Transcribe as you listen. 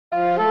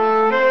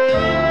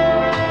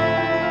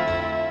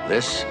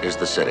This is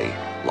the city,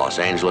 Los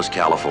Angeles,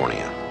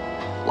 California.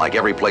 Like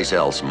every place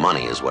else,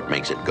 money is what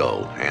makes it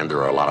go, and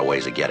there are a lot of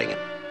ways of getting it.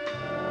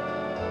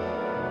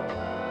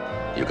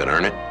 You can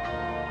earn it,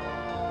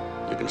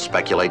 you can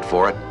speculate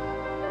for it,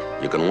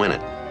 you can win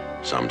it,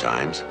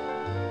 sometimes.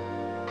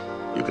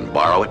 You can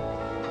borrow it,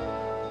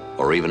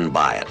 or even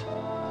buy it.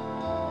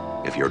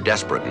 If you're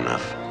desperate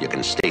enough, you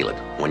can steal it.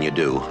 When you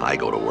do, I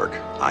go to work.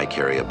 I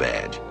carry a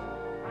badge.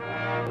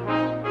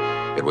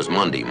 It was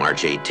Monday,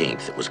 March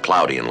 18th. It was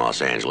cloudy in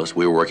Los Angeles.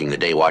 We were working the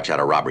day watch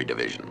out of robbery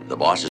division. The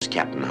boss is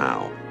Captain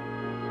Howe.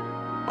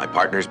 My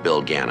partner's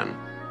Bill Gannon.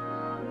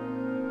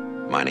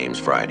 My name's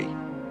Friday.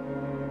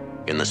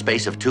 In the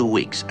space of 2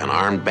 weeks, an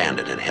armed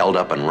bandit had held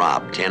up and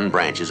robbed 10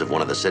 branches of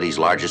one of the city's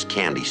largest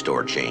candy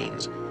store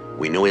chains.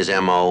 We knew his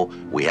M.O.,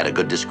 we had a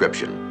good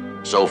description.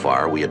 So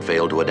far, we had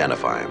failed to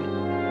identify him.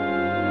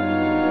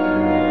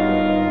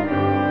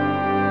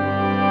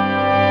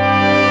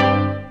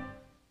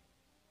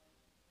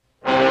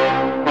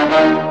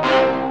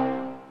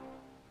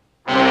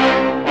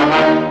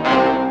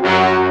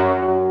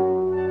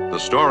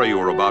 The story you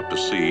are about to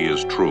see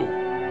is true.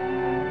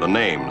 The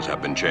names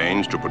have been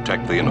changed to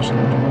protect the innocent.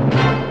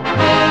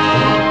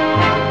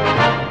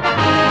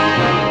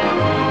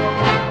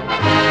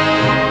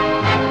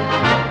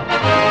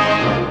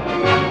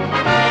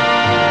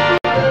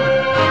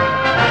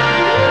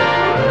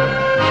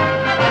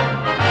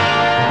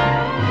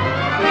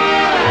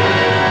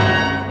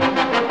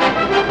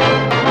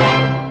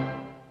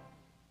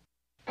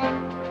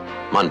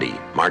 Monday,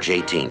 March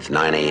 18th,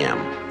 9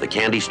 a.m. The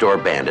candy store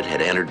bandit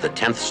had entered the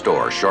 10th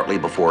store shortly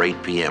before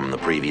 8 p.m. the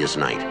previous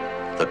night.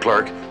 The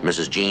clerk,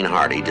 Mrs. Jean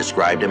Hardy,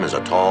 described him as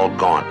a tall,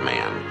 gaunt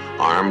man,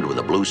 armed with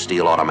a blue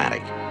steel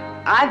automatic.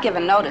 I've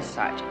given notice,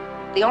 Sergeant.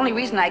 The only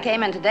reason I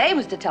came in today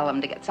was to tell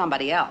them to get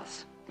somebody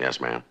else. Yes,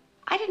 ma'am.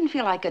 I didn't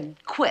feel I could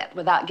quit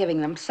without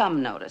giving them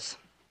some notice.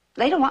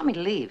 They don't want me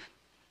to leave.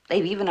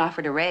 They've even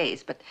offered a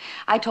raise, but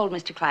I told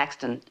Mr.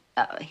 Claxton,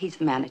 he's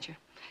the manager.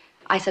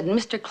 I said,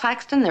 Mr.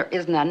 Claxton, there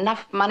isn't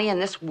enough money in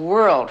this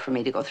world for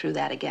me to go through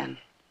that again.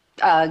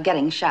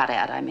 Getting shot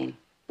at, I mean.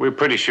 We're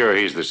pretty sure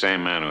he's the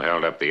same man who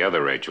held up the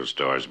other Rachel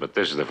stores, but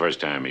this is the first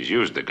time he's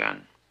used the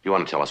gun. You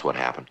want to tell us what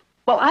happened?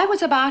 Well, I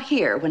was about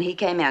here when he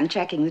came in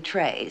checking the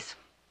trays.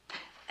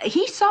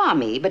 He saw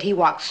me, but he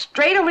walked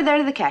straight over there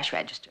to the cash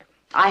register.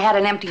 I had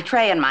an empty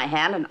tray in my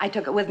hand, and I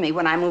took it with me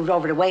when I moved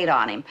over to wait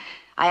on him.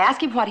 I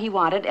asked him what he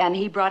wanted, and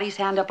he brought his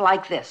hand up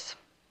like this.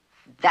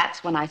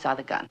 That's when I saw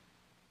the gun.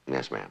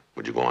 Yes, ma'am.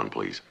 Would you go on,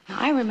 please? Now,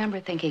 I remember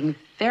thinking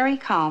very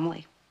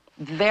calmly,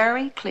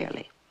 very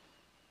clearly,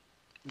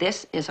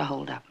 this is a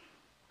holdup.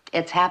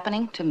 It's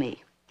happening to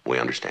me. We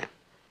understand.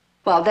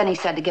 Well, then he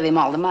said to give him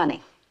all the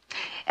money.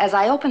 As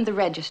I opened the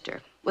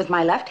register with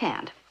my left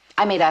hand,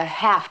 I made a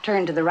half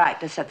turn to the right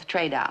to set the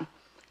tray down.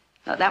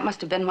 Now, that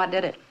must have been what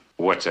did it.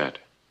 What's that?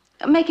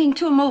 Making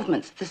two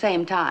movements at the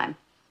same time.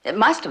 It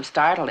must have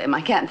startled him.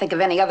 I can't think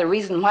of any other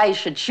reason why he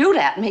should shoot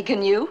at me,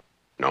 can you?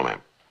 No, ma'am.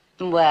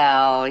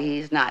 Well,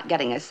 he's not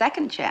getting a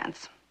second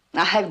chance.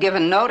 I've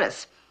given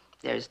notice.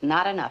 There's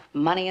not enough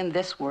money in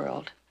this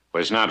world.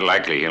 Well, it's not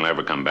likely he'll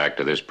ever come back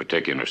to this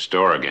particular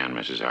store again,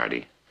 Mrs.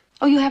 Hardy.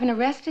 Oh, you haven't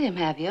arrested him,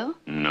 have you?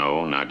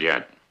 No, not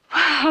yet.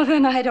 Well,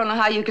 then I don't know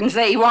how you can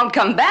say he won't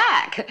come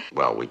back.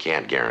 Well, we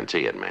can't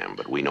guarantee it, ma'am,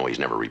 but we know he's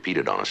never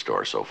repeated on a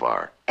store so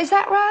far. Is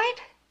that right?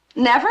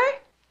 Never?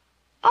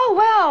 Oh,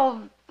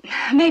 well,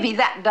 maybe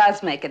that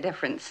does make a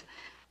difference.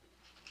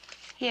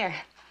 Here,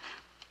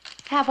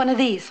 have one of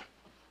these.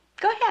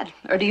 Go ahead.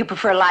 Or do you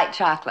prefer light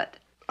chocolate?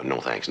 No,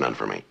 thanks. None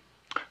for me.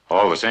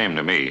 All the same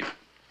to me.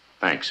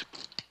 Thanks.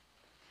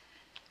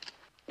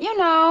 You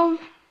know,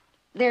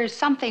 there's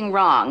something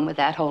wrong with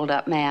that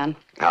hold-up man.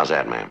 How's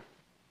that, ma'am?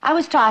 I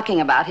was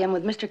talking about him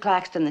with Mr.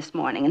 Claxton this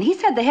morning, and he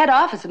said the head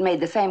office had made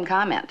the same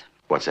comment.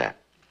 What's that?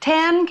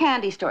 10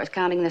 candy stores,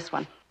 counting this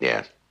one.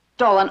 Yes.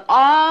 Stolen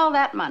all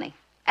that money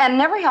and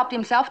never helped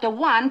himself to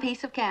one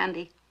piece of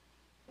candy.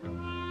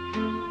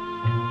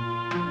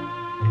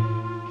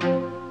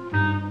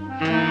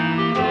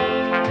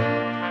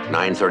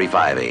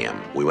 9:35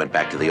 a.m. We went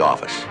back to the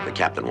office. The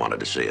captain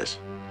wanted to see us.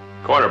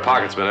 Corner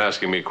Pocket's been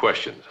asking me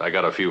questions. I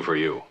got a few for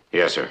you.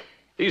 Yes, sir.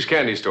 These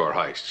candy store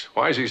heists,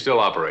 why is he still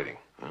operating?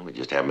 Well, we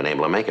just haven't been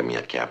able to make them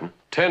yet, Captain.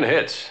 10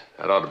 hits.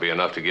 That ought to be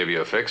enough to give you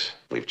a fix.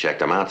 We've checked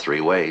them out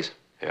 3 ways.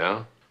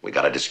 Yeah? We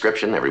got a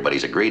description.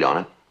 Everybody's agreed on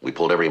it. We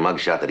pulled every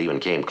mugshot that even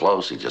came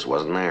close. He just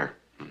wasn't there.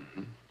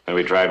 And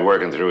we tried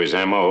working through his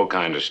M.O.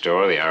 kind of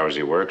store. The hours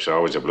he works,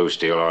 always a blue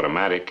steel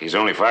automatic. He's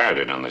only fired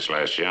it on this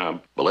last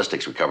job.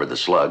 Ballistics recovered the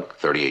slug,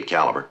 .38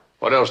 caliber.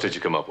 What else did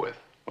you come up with?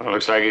 Well,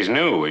 looks like he's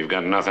new. We've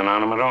got nothing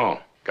on him at all.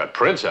 Got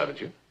prints,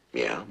 haven't you?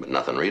 Yeah, but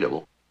nothing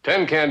readable.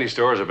 10 candy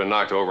stores have been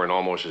knocked over in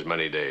almost as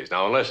many days.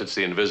 Now, unless it's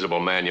the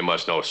invisible man, you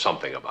must know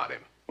something about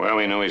him. Well,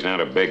 we know he's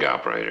not a big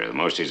operator. The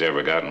most he's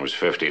ever gotten was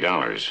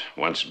 $50.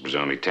 Once it was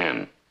only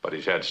 10. But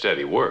he's had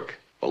steady work.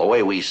 Well, the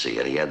way we see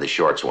it, he had the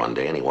shorts one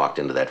day and he walked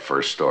into that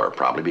first store,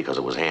 probably because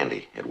it was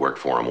handy. It worked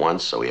for him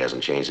once, so he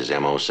hasn't changed his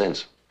M.O.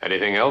 since.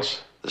 Anything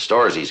else? The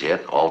stores he's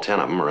hit, all 10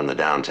 of them are in the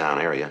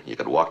downtown area. You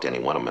could walk to any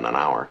one of them in an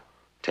hour.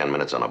 10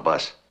 minutes on a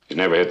bus. He's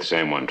never hit the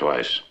same one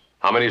twice.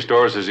 How many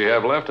stores does he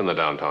have left in the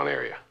downtown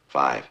area?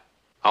 5.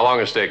 How long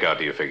a stakeout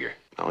do you figure?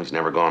 Well, he's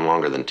never gone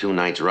longer than 2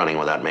 nights running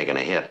without making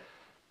a hit.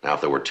 Now,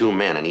 if there were 2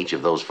 men in each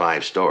of those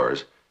 5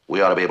 stores,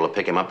 we ought to be able to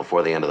pick him up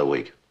before the end of the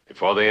week.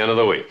 Before the end of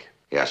the week?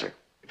 Yes, sir.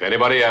 If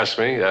anybody asks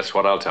me, that's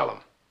what I'll tell them.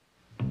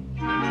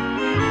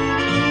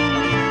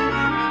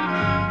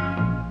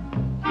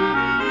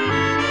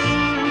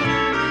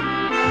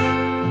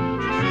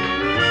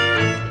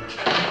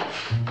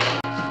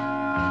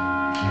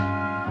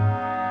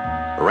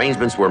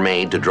 Arrangements were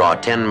made to draw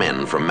 10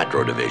 men from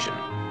Metro Division.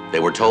 They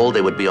were told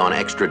they would be on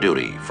extra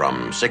duty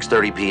from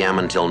 6:30 p.m.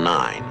 until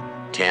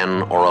 9,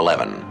 10, or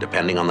 11,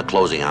 depending on the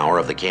closing hour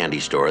of the candy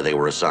store they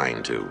were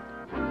assigned to.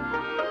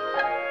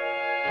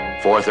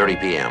 4:30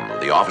 p.m.,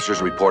 the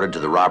officers reported to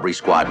the robbery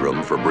squad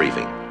room for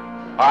briefing.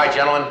 All right,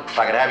 gentlemen, if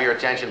I could have your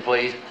attention,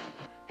 please.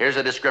 Here's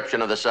a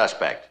description of the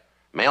suspect.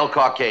 Male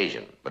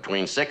Caucasian,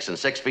 between 6 and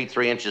 6 feet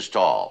 3 inches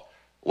tall,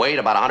 weight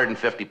about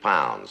 150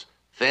 pounds,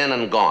 thin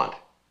and gaunt.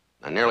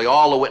 And nearly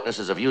all the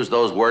witnesses have used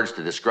those words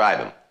to describe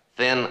him.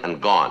 Thin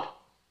and gaunt.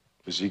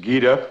 Is he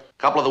geared up? A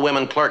couple of the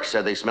women clerks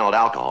said they smelled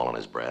alcohol in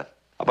his breath.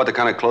 How about the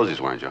kind of clothes he's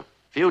wearing, Joe?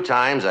 Few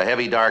times a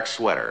heavy dark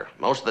sweater.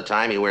 Most of the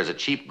time he wears a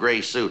cheap gray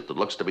suit that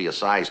looks to be a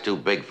size too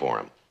big for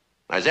him.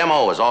 Now, his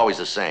M.O. is always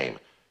the same.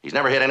 He's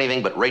never hit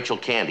anything but Rachel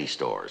candy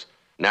stores.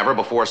 Never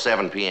before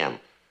 7 p.m.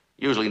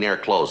 Usually near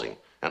closing.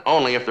 And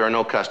only if there are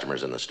no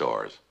customers in the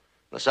stores.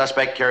 The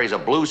suspect carries a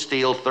blue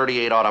steel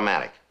 .38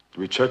 automatic.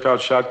 Do we check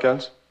out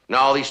shotguns?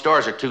 No, these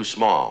stores are too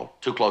small.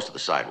 Too close to the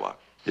sidewalk.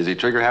 Is he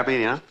trigger happy,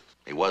 you know?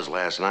 He was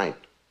last night.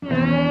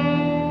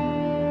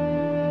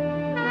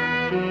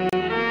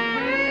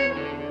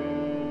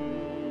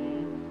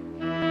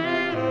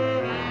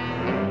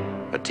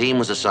 A team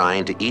was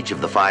assigned to each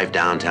of the 5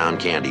 downtown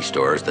candy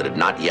stores that had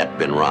not yet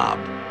been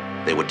robbed.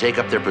 They would take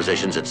up their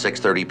positions at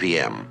 6:30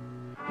 p.m.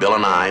 Bill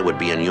and I would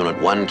be in Unit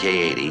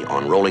 1K80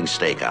 on rolling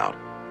stakeout.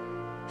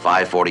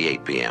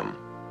 5:48 p.m.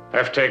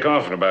 Have to take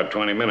off in about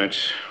 20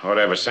 minutes. Ought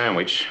to have a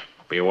sandwich.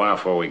 Be a while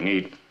before we can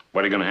eat.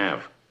 What are you going to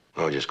have?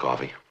 Oh, just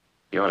coffee.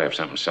 You ought to have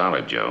something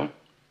solid, Joe.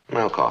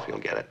 Well, coffee will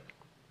get it.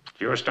 It's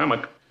your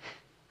stomach.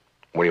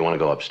 Where do you want to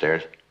go,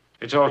 upstairs?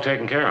 It's all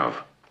taken care of.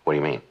 What do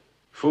you mean?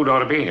 Food ought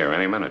to be here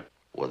any minute.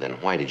 Well, then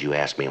why did you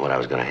ask me what I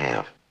was going to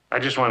have? I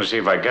just want to see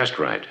if I guessed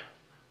right.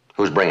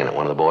 Who's bringing it,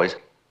 one of the boys?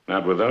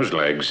 Not with those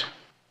legs.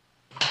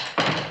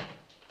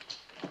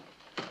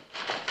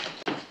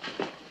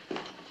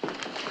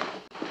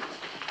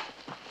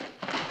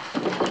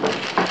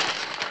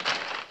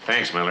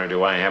 Thanks, Miller.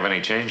 Do I have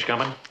any change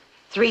coming?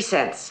 3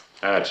 cents.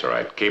 That's all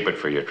right. Keep it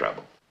for your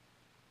trouble.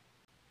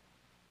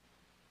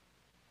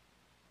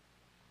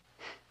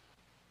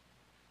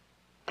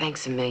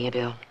 Thanks a million,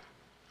 Bill.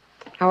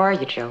 How are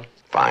you, Joe?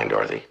 Fine,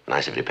 Dorothy.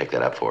 Nice of you to pick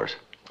that up for us.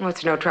 Oh,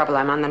 it's no trouble.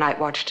 I'm on the night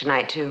watch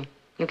tonight, too.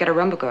 You've got a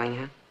rumble going,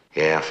 huh?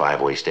 Yeah,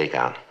 5-way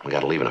stakeout. We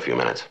got to leave in a few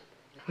minutes.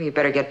 Well, you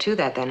better get to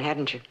that then,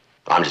 hadn't you?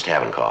 I'm just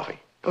having coffee.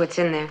 Oh, it's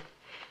in there.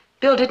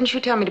 Bill, didn't you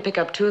tell me to pick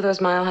up 2 of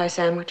those mile-high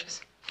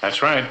sandwiches?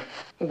 That's right.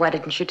 Well, why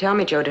didn't you tell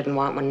me Joe didn't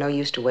want one? No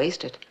use to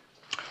waste it.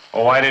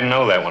 Oh, I didn't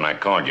know that when I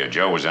called you.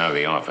 Joe was out of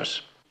the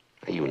office.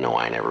 You know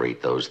I never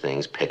eat those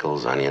things,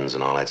 pickles, onions,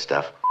 and all that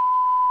stuff.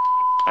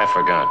 I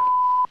forgot.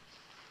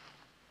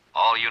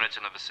 All units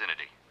in the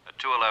vicinity. A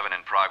 211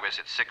 in progress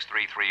at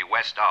 633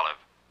 West Olive.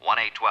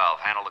 1812,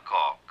 handle the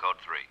call. Code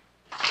 3.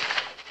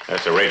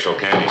 That's a Rachel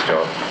candy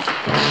store.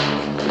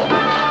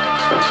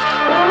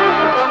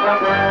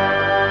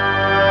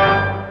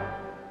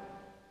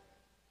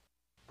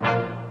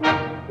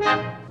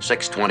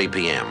 6:20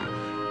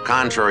 p.m.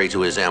 Contrary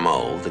to his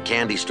M.O., the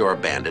candy store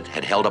bandit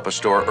had held up a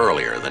store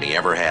earlier than he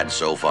ever had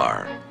so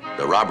far.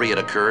 The robbery had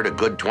occurred a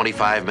good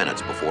 25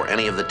 minutes before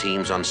any of the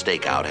teams on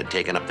stakeout had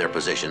taken up their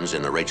positions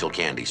in the Rachel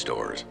candy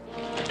stores.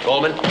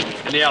 Coleman,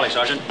 in the alley,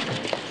 Sergeant.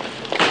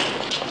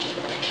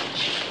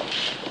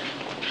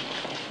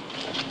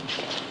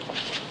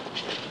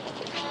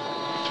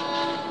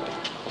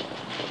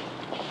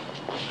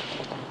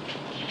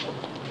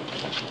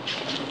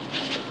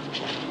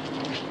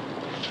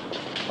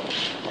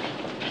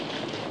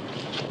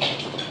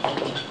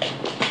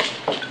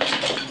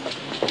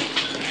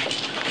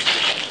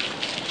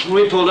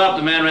 When we pulled up,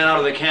 the man ran out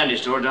of the candy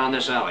store down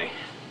this alley.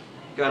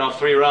 He got off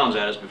 3 rounds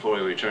at us before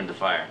we returned the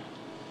fire.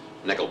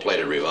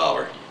 Nickel-plated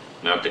revolver.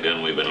 Not the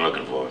gun we've been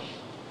looking for.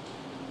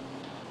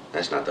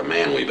 That's not the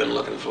man we've been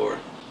looking for.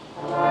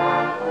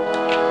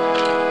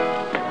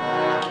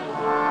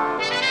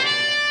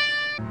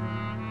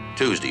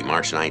 Tuesday,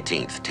 March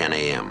 19th, 10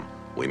 a.m.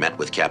 We met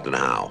with Captain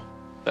Howe.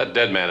 That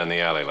dead man in the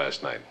alley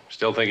last night.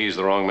 Still think he's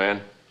the wrong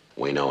man?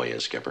 We know he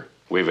is, Skipper.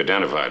 We've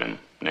identified him.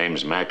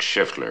 Name's Max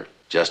Schiffler.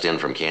 Just in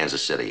from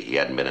Kansas City. He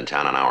hadn't been in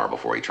town an hour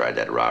before he tried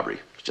that robbery.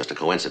 It's just a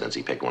coincidence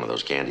he picked one of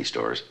those candy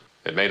stores.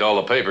 It made all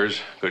the papers.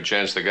 Good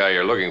chance the guy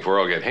you're looking for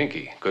will get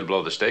hinky. Could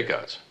blow the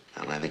stakeouts.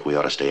 And I think we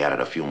ought to stay at it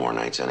a few more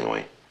nights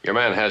anyway. Your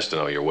man has to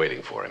know you're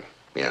waiting for him.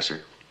 Yes, sir.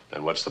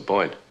 Then what's the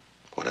point?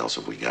 What else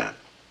have we got?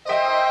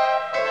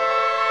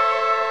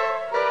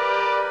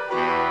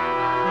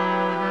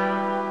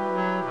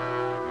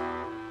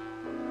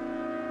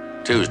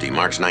 Tuesday,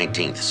 March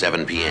 19th,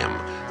 7 p.m.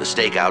 The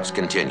stakeouts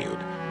continued.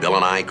 Bill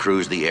and I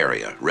cruised the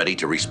area, ready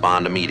to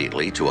respond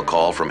immediately to a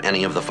call from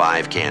any of the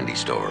 5 candy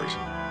stores.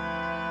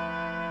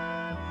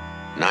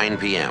 9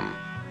 p.m.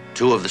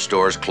 2 of the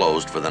stores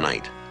closed for the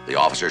night. The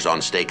officers on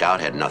stakeout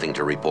had nothing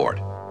to report.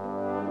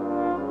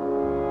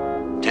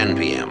 10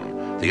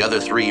 p.m. The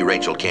other 3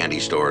 Rachel candy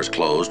stores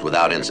closed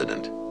without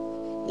incident.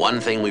 One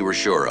thing we were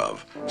sure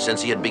of,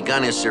 since he had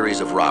begun his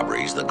series of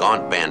robberies, the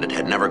gaunt bandit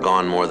had never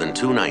gone more than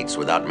 2 nights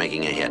without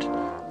making a hit.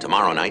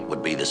 Tomorrow night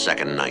would be the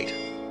 2nd night.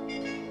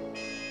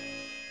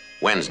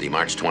 Wednesday,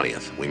 March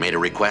 20th, we made a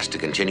request to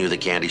continue the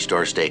candy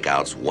store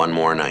stakeouts one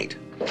more night.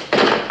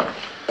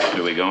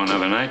 Do we go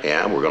another night?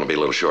 Yeah, we're going to be a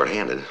little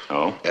short-handed.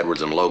 Oh?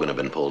 Edwards and Logan have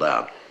been pulled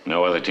out.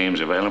 No other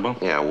teams available?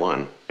 Yeah,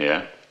 one.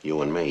 Yeah?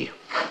 You and me.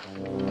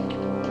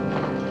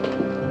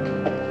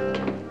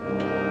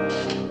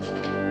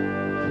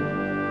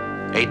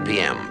 "8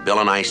 p.m., Bill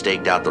and I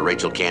staked out the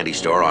Rachel Candy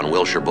Store on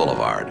Wilshire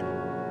Boulevard.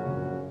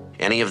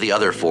 Any of the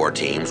other 4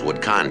 teams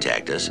would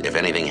contact us if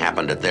anything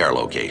happened at their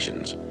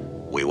locations.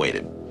 We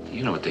waited.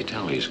 You know what they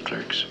tell these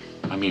clerks?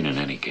 I mean, in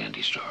any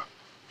candy store.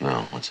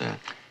 No, what's that?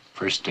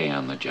 First day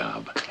on the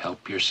job,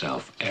 help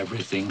yourself.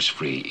 Everything's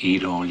free.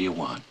 Eat all you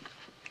want.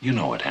 You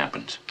know what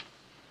happens.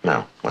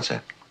 No, what's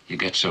that? You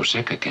get so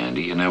sick of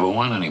candy, you never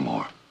want any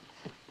more.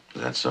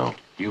 Is that so?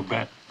 You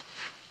bet.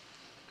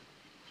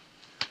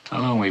 How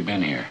long we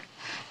been here?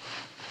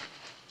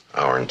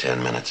 Hour and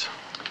 10 minutes.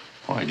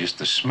 Boy, just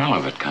the smell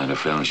of it kind of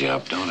fills you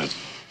up, don't it?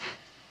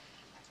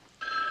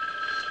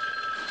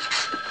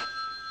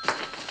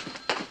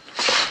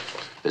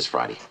 This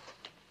Friday.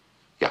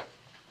 Yeah.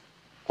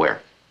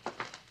 Where?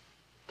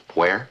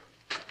 Where?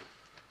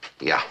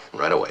 Yeah,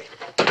 right away.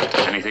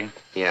 Anything?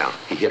 Yeah,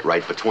 he hit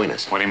right between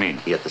us. What do you mean?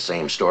 He hit the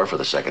same store for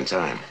the 2nd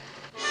time.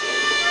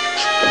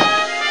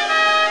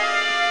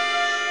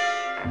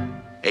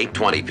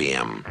 8:20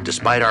 p.m.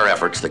 Despite our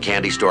efforts, the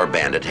candy store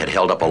bandit had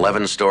held up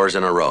 11 stores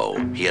in a row.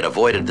 He had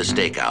avoided the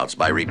stakeouts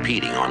by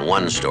repeating on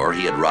one store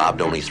he had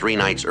robbed only 3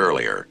 nights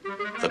earlier.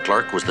 The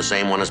clerk was the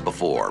same one as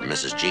before,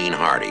 Mrs. Jean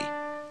Hardy.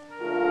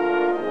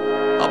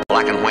 A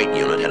black and white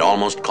unit had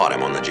almost caught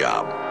him on the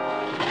job.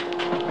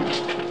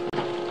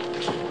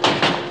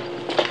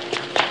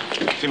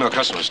 Female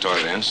customer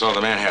started in, saw the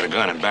man had a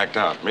gun and backed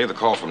out. Made the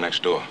call from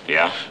next door.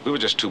 Yeah? We were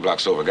just 2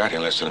 blocks over, got here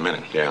in less than a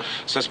minute. Yeah.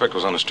 Suspect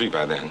was on the street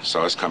by then,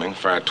 saw us coming,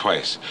 fired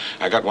twice.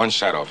 I got 1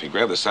 shot off. He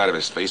grabbed the side of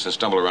his face and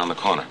stumbled around the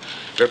corner.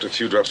 Left a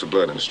few drops of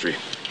blood in the street.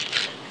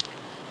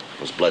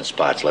 Those blood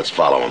spots, let's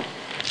follow him.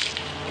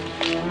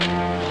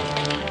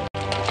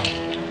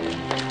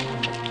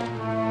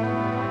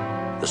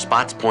 The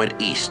spots point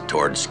east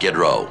toward Skid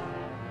Row.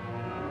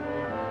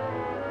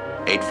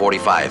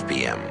 8:45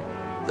 p.m.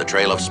 The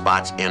trail of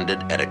spots ended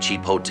at a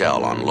cheap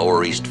hotel on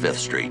Lower East 5th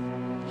Street.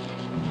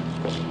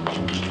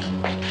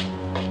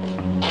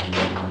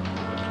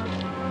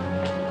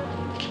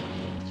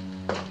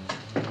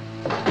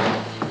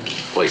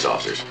 Police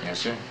officers. Yes,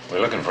 sir. We're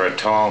looking for a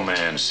tall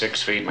man,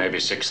 6 feet, maybe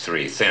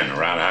 6'3", thin,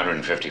 around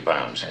 150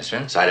 pounds. Yes,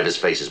 sir. Side of his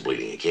face is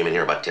bleeding. He came in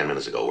here about 10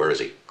 minutes ago. Where is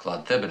he?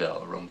 Claude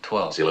Thibodeau, room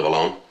 12. Does he live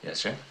alone? Yes,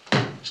 sir.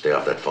 Stay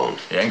off that phone.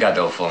 He ain't got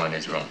no phone in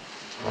his room.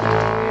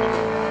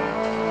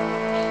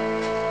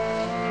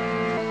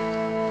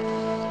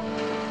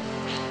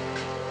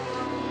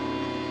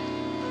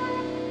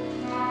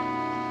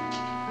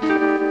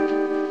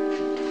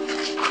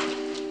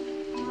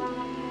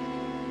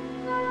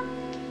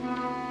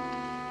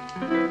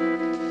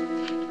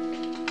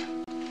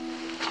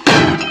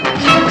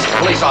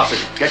 Police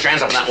officers, get your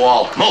hands up on that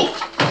wall. Move!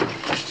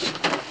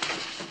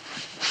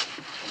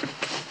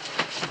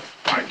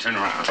 All right, turn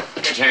around.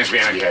 Get your hands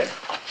behind your head.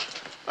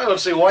 I don't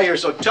see why you're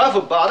so tough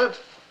about it.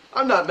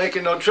 I'm not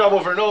making no trouble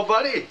for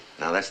nobody.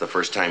 Now, that's the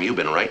first time you've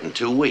been right in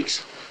 2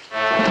 weeks.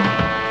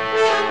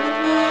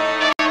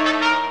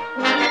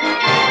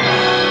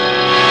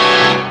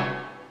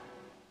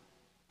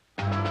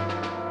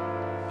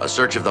 A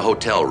search of the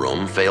hotel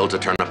room failed to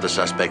turn up the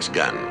suspect's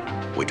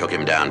gun. We took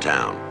him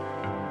downtown.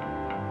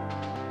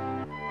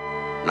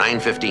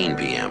 9:15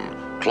 p.m.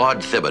 Claude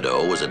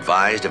Thibodeau was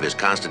advised of his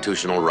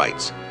constitutional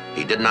rights.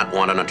 He did not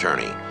want an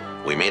attorney.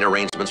 We made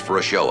arrangements for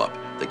a show-up.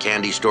 The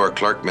candy store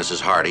clerk, Mrs.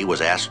 Hardy, was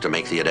asked to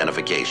make the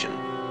identification.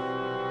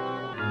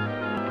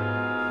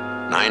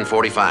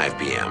 9:45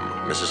 p.m.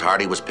 Mrs.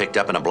 Hardy was picked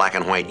up in a black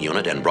and white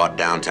unit and brought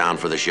downtown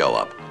for the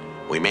show-up.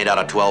 We made out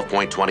a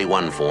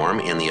 12.21 form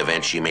in the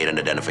event she made an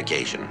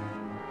identification.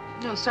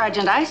 No,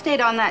 Sergeant, I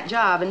stayed on that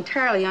job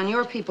entirely on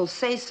your people's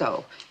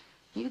say-so.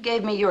 You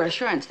gave me your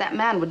assurance that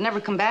man would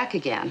never come back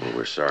again. Well,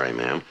 we're sorry,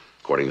 ma'am.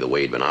 According to the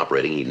way he'd been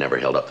operating, he'd never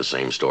held up the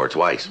same store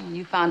twice. Well,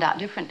 you found out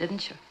different,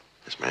 didn't you?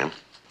 Yes, ma'am.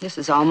 This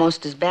is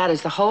almost as bad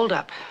as the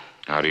holdup.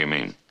 How do you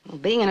mean? Well,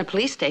 being in a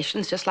police station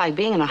is just like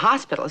being in a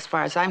hospital as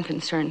far as I'm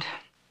concerned.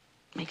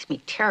 Makes me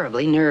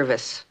terribly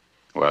nervous.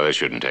 Well, this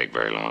shouldn't take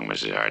very long,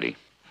 Mrs. Hardy.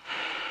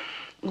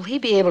 Will he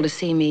be able to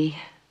see me?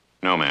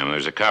 No, ma'am.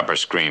 There's a copper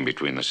screen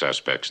between the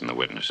suspects and the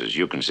witnesses.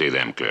 You can see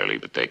them clearly,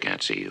 but they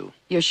can't see you.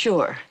 You're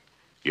sure?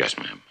 Yes,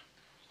 ma'am.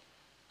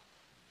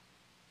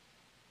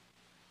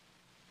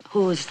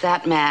 Who's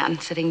that man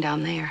sitting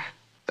down there?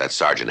 That's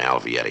Sergeant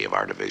Alvietti of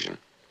our division.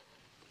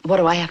 What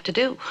do I have to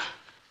do?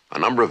 A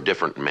number of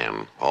different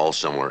men, all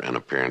similar in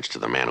appearance to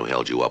the man who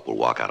held you up, will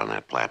walk out on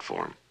that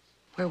platform.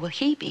 Where will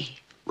he be?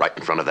 Right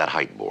in front of that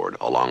height board,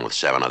 along with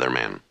 7 other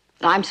men.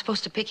 I'm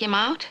supposed to pick him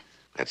out?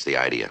 That's the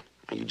idea.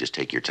 You just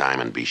take your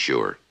time and be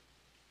sure.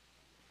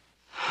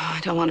 Oh, I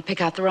don't want to pick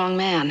out the wrong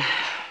man.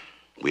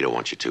 We don't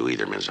want you to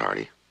either, Ms.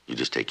 Hardy. You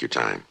just take your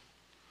time.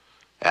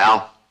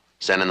 Al,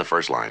 send in the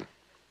first line.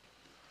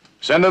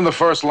 Send in the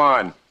first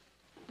line.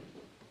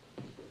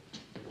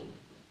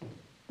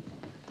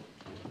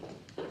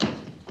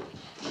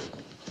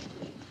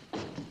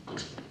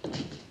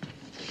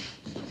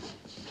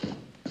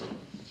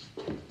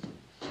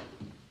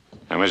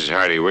 Now, Mrs.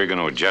 Hardy, we're going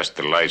to adjust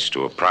the lights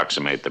to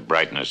approximate the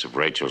brightness of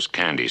Rachel's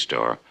candy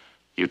store.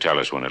 You tell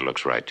us when it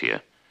looks right to you.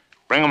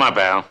 Bring them up,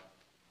 Al.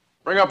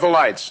 Bring up the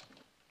lights.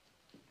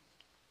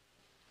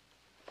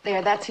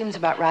 There, that seems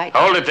about right.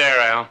 Hold it there,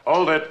 Al.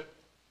 Hold it.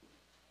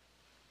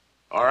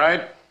 All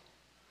right.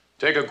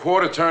 Take a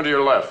quarter turn to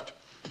your left.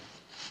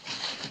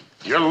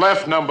 Your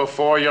left, number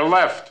 4, your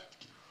left.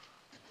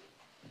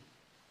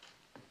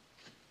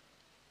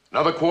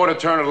 Another quarter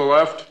turn to the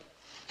left.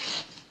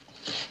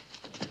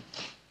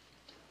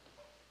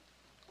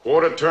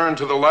 Quarter turn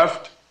to the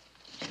left.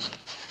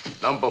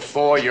 Number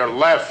 4, your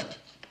left.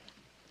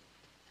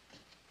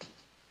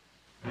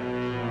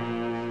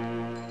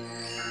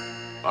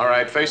 All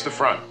right, face the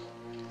front.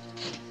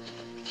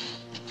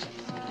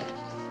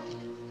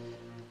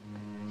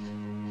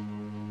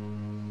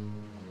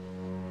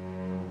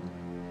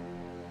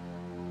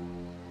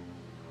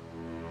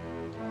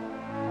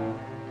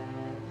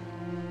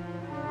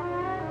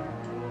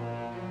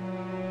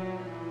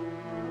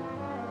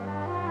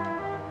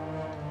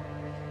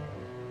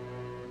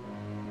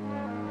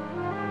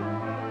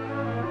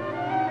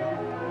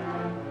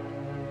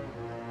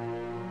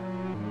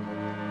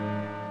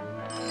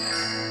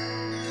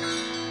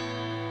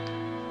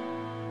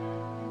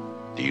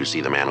 Do you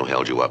see the man who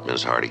held you up,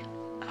 Ms. Hardy?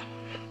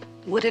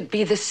 Would it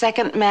be the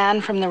second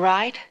man from the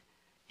right?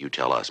 You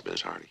tell us,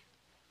 Ms. Hardy.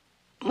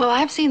 Well,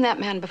 I've seen that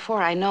man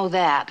before. I know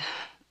that.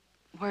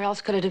 Where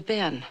else could it have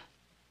been?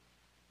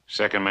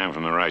 Second man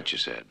from the right, you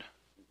said.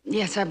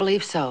 Yes, I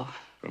believe so.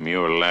 From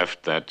your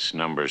left, that's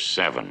number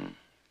 7.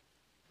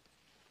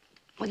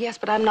 Well, yes,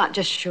 but I'm not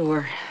just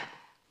sure.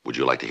 Would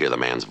you like to hear the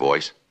man's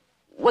voice?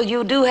 Well,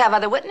 you do have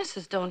other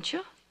witnesses, don't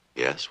you?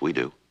 Yes, we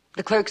do.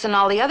 The clerks in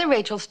all the other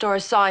Rachel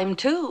stores saw him,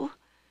 too.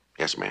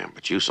 Yes, ma'am,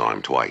 but you saw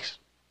him twice.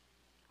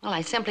 Well,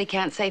 I simply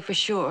can't say for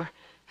sure.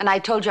 And I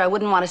told you I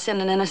wouldn't want to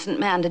send an innocent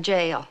man to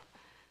jail.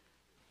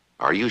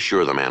 Are you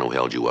sure the man who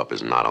held you up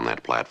is not on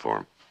that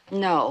platform?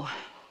 No.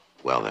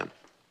 Well, then.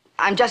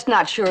 I'm just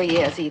not sure he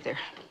is, either.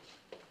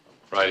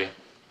 Righty.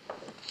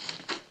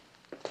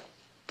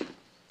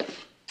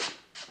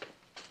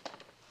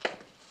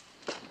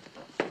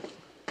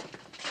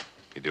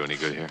 You do any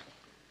good here?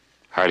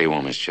 Hardy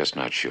woman's just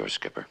not sure,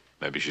 Skipper.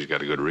 Maybe she's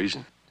got a good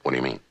reason. What do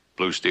you mean?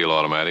 Blue steel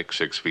automatic,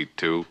 6 feet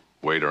 2,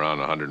 weight around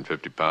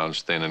 150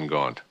 pounds, thin and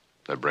gaunt.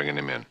 They're bringing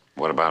him in.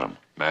 What about him?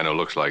 Man who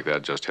looks like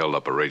that just held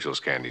up a Rachel's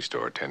candy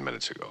store 10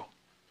 minutes ago.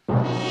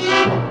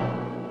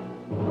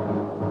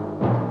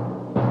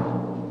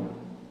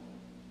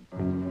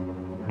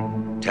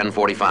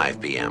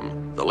 10:45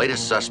 p.m. The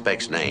latest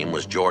suspect's name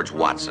was George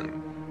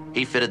Watson.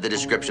 He fitted the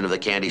description of the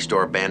candy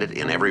store bandit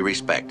in every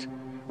respect.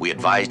 We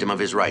advised him of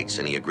his rights,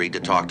 and he agreed to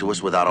talk to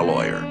us without a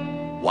lawyer.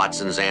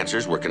 Watson's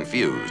answers were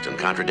confused and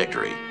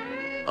contradictory.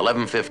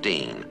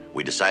 11:15,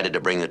 we decided to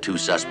bring the 2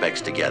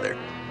 suspects together.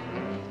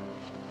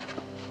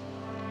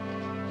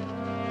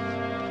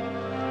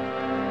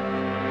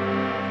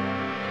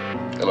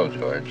 Hello,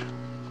 George.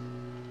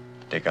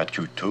 They got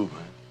you too,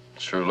 huh?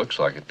 Sure looks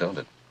like it, don't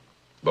it?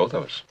 Both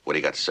of us. What do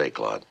you got to say,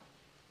 Claude?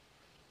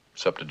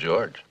 It's up to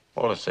George.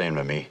 All the same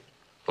to me.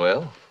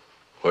 Well,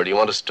 where do you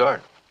want to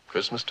start?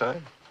 Christmas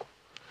time?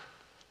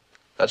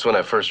 That's when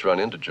I first run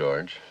into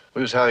George.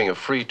 We was having a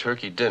free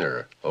turkey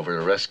dinner over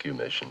a rescue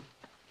mission.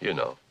 You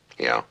know.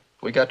 Yeah.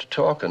 We got to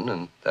talking,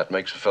 and that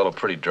makes a fellow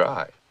pretty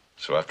dry.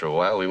 So after a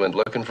while, we went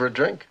looking for a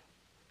drink.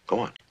 Go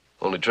on.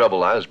 Only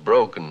trouble, I was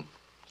broke, and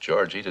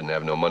George, he didn't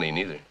have no money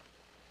neither.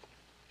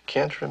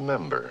 Can't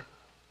remember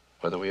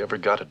whether we ever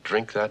got a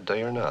drink that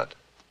day or not.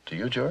 Do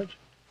you, George?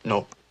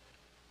 No.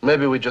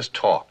 Maybe we just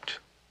talked.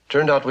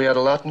 Turned out we had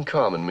a lot in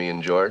common, me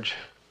and George.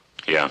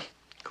 Yeah.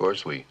 Of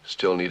course, we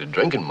still needed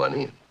drinking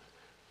money.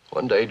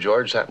 One day,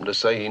 George happened to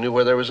say he knew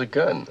where there was a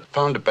gun.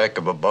 Found the back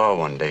of a bar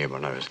one day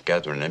when I was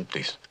gathering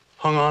empties.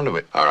 Hung on to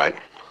it. All right,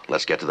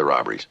 let's get to the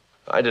robberies.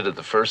 I did it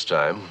the first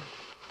time.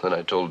 Then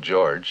I told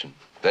George. And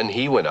then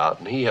he went out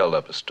and he held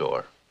up a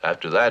store.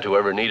 After that,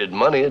 whoever needed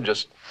money would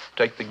just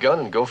take the gun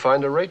and go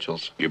find the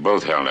Rachels. You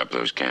both held up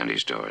those candy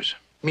stores.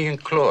 Me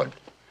and Claude.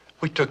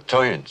 We took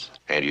turns.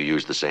 And you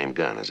used the same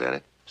gun, is that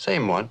it?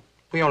 Same one.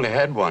 We only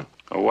had one.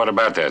 Oh, what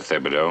about that,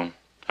 Thibodeau?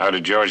 How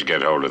did George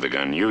get hold of the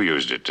gun? You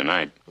used it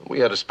tonight. We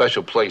had a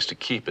special place to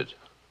keep it.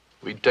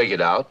 We'd take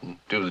it out and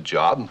do the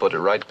job and put it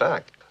right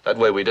back. That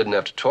way we didn't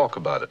have to talk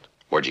about it.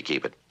 Where'd you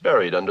keep it?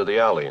 Buried under the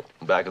alley in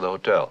the back of the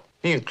hotel.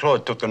 Me and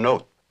Claude took an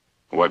oath.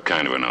 What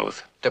kind of an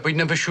oath? That we'd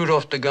never shoot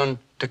off the gun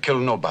to kill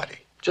nobody.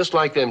 Just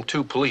like them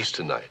two police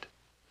tonight.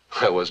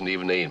 I wasn't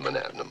even aiming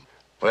at them.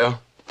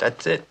 Well,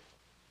 that's it.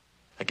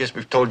 I guess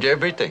we've told you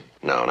everything.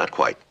 No, not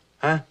quite.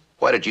 Huh?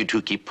 Why did you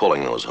two keep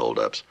pulling those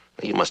holdups?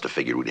 You must have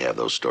figured we'd have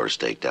those stores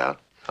staked out.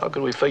 How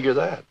could we figure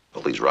that?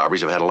 Well, these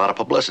robberies have had a lot of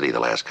publicity the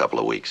last couple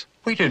of weeks.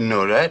 We didn't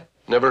know that.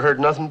 Never heard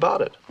nothing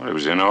about it. Well, it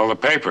was in all the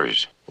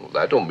papers. Well,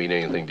 that don't mean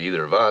anything to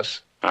either of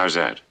us. How's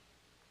that?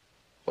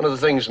 One of the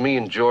things me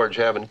and George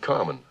have in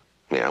common.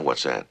 Yeah,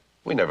 what's that?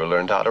 We never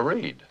learned how to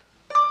read.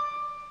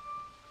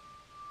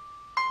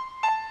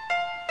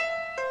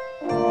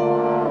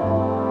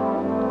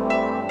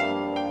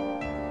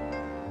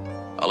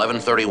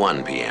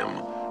 "11:31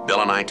 p.m.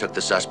 Bill and I took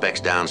the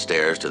suspects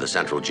downstairs to the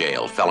Central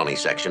Jail felony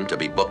section to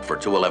be booked for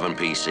 211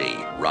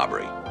 PC,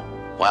 robbery.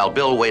 While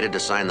Bill waited to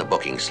sign the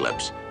booking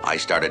slips, I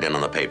started in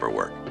on the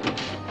paperwork.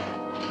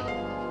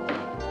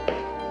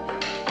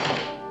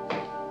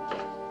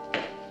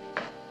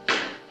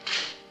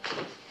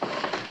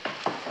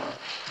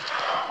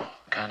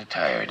 Kind of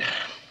tired.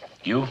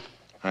 You?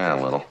 Yeah,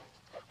 a little.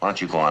 Why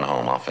don't you go on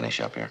home? I'll finish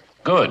up here.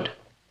 Good.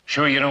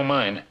 Sure you don't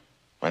mind?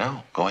 Well,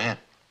 no, go ahead.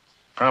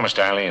 Promised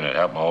Eileen to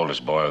help my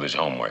oldest boy with his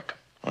homework.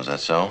 Was that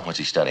so? What's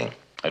he studying?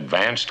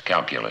 Advanced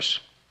calculus.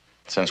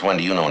 Since when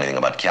do you know anything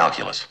about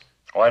calculus?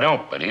 Oh, I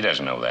don't, but he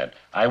doesn't know that.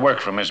 I work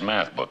from his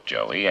math book,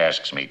 Joe. He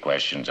asks me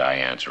questions, I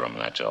answer them,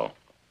 that's all.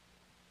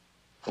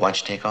 Why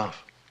don't you take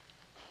off?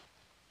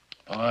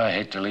 Oh, I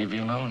hate to leave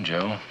you alone,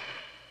 Joe.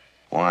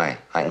 Why?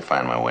 I can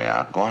find my way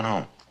out. Go on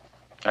home.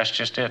 That's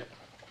just it.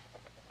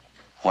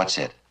 What's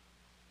it?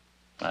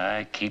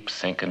 I keep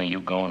thinking of you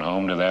going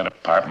home to that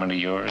apartment of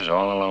yours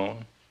all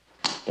alone.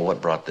 Well,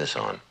 what brought this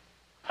on?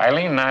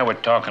 Eileen and I were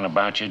talking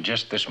about you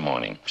just this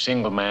morning.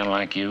 Single man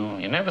like you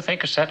never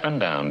think of settling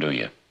down, do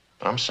you?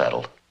 I'm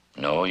settled.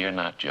 No, you're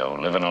not, Joe.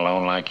 Living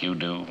alone like you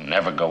do,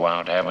 never go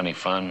out, have any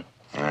fun.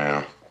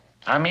 Yeah.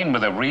 I mean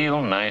with a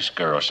real nice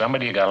girl,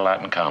 somebody you got a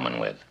lot in common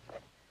with.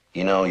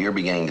 You know, you're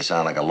beginning to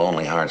sound like a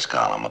Lonely Hearts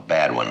column, a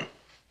bad one.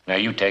 Now,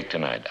 you take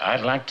tonight.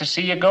 I'd like to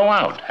see you go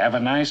out, have a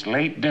nice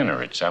late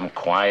dinner at some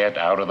quiet,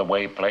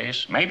 out-of-the-way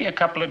place. Maybe a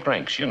couple of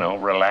drinks,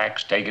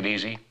 relax, take it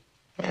easy.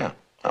 Yeah,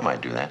 I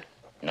might do that.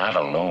 Not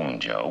alone,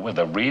 Joe, with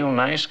a real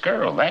nice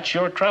girl. That's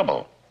your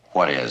trouble.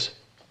 What is?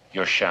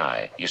 You're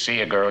shy. You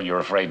see a girl, you're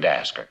afraid to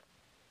ask her.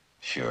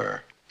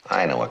 Sure.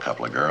 I know a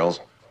couple of girls.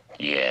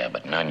 Yeah,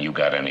 but none you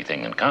got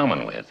anything in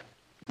common with.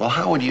 Well,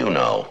 how would you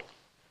know?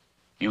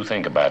 You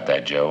think about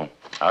that, Joe.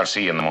 I'll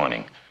see you in the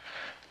morning.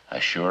 I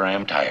sure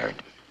am tired.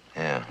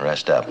 Yeah,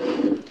 rest up.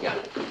 Yeah.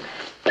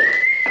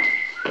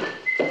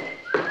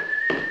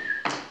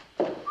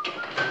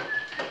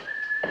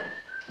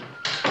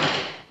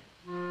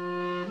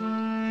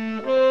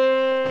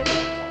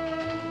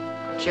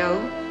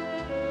 Joe?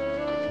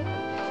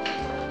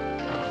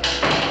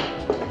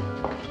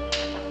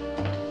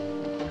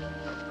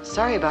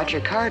 Sorry about your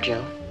car,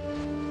 Joe.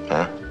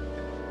 Huh?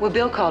 Well,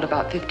 Bill called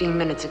about 15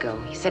 minutes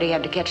ago. He said he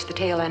had to catch the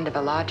tail end of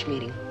a lodge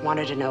meeting.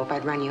 Wanted to know if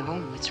I'd run you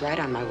home. It's right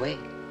on my way.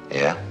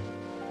 Yeah?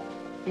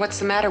 What's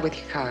the matter with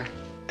your car?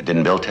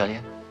 Didn't Bill tell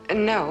you?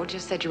 No,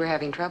 just said you were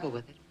having trouble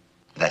with it.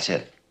 That's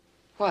it.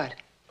 What?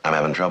 I'm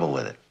having trouble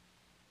with it.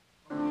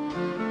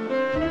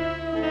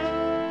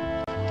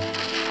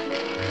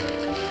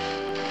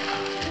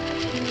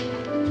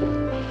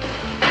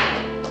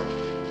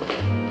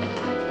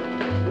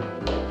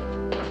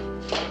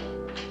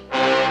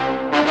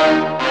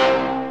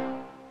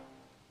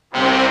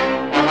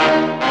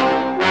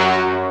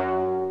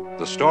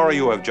 The story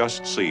you have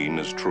just seen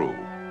is true.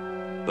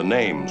 The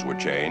names were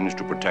changed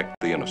to protect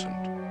the innocent.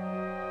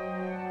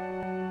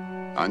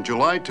 On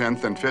July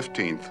 10th and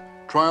 15th,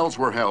 trials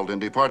were held in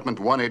Department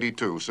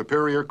 182,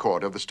 Superior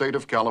Court of the State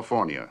of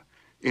California,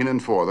 in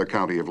and for the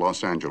County of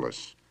Los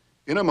Angeles.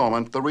 In a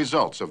moment, the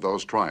results of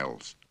those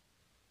trials.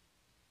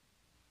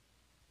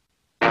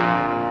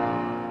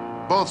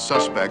 Both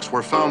suspects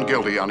were found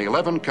guilty on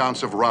 11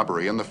 counts of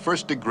robbery in the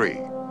first degree.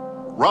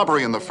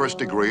 Robbery in the first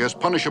degree is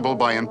punishable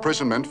by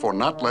imprisonment for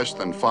not less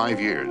than 5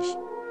 years.